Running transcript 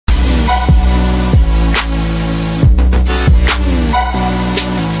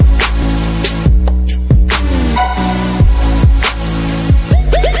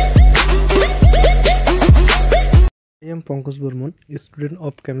am Pongkoj Barman, a student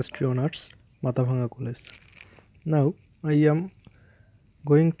of Chemistry Honours, Mathabhanga College. Now I am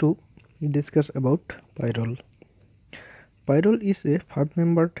going to discuss about Pyrrole. Pyrrole is a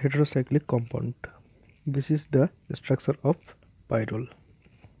 5-membered heterocyclic compound. This is the structure of Pyrrole.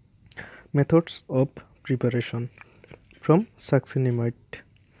 Methods of preparation from succinimide.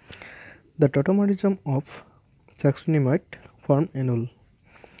 The tautomerism of succinimide form enol.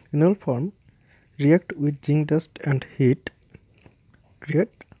 Enol form react with zinc dust and heat, create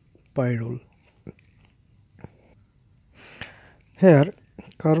pyrrole. Here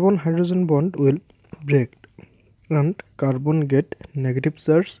carbon hydrogen bond will break and carbon get negative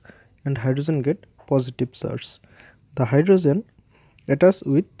charge and hydrogen get positive charge. The hydrogen attach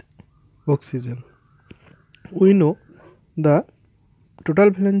with oxygen. We know the total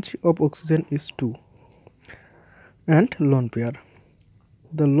valency of oxygen is 2 and lone pair.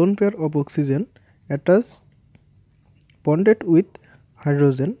 The lone pair of oxygen attached bonded with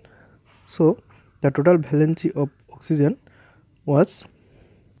hydrogen, so the total valency of oxygen was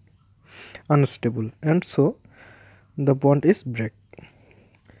unstable and so the bond is break.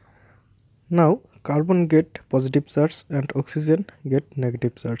 Now carbon get positive charge and oxygen get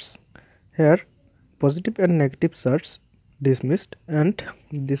negative charge. Here positive and negative charge dismissed and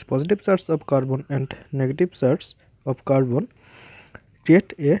this positive charge of carbon and negative charge of carbon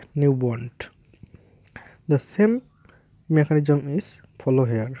create a new bond. The same mechanism is follow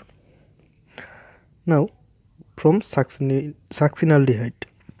here. Now from succinaldehyde,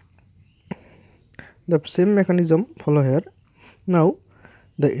 the same mechanism follow here. Now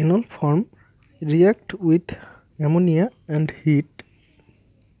the enol form react with ammonia and heat.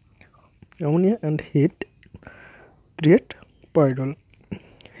 Create pyrrole.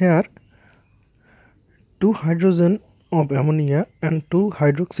 Here 2 hydrogen of ammonia and 2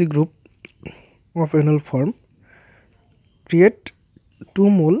 hydroxy group of enol form create 2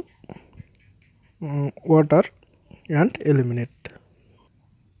 mole water and eliminate.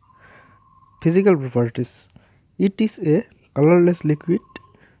 Physical properties. It is a colorless liquid,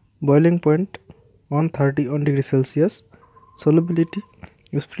 boiling point 131 degrees Celsius, solubility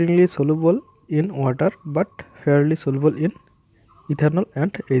is freely soluble in water but fairly soluble in ethanol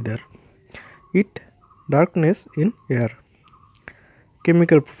and ether. It darkness in air.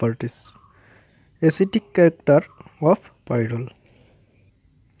 Chemical properties. Acidic character of pyrrole.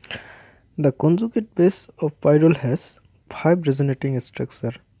 The conjugate base of pyrrole has 5 resonating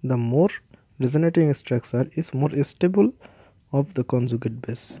structure. The more resonating structure is more stable of the conjugate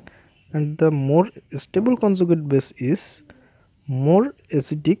base, and the more stable conjugate base is more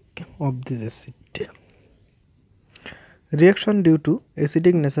acidic of this acid. Reaction due to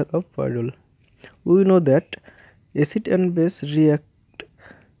acidic nature of pyrrole. We know that acid and base react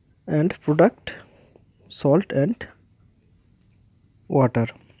and product salt and water.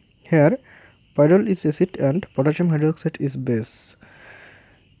 Here pyrrole is acid and potassium hydroxide is base,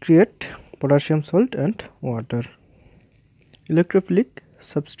 create potassium salt and water. Electrophilic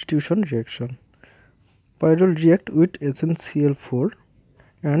substitution reaction. Pyrrole react with HNCl4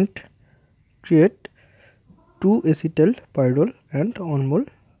 and create 2 acetyl pyrrole and 1 mole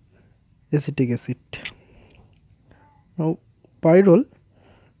acetic acid. Now pyrrole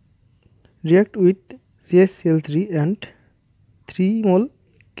react with CHCl3 and 3 mole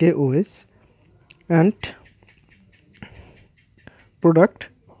KOH and product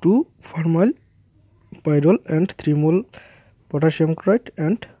 2 formyl pyrrole and 3 mole potassium chloride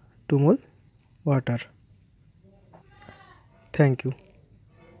and 2 mole water. Thank you.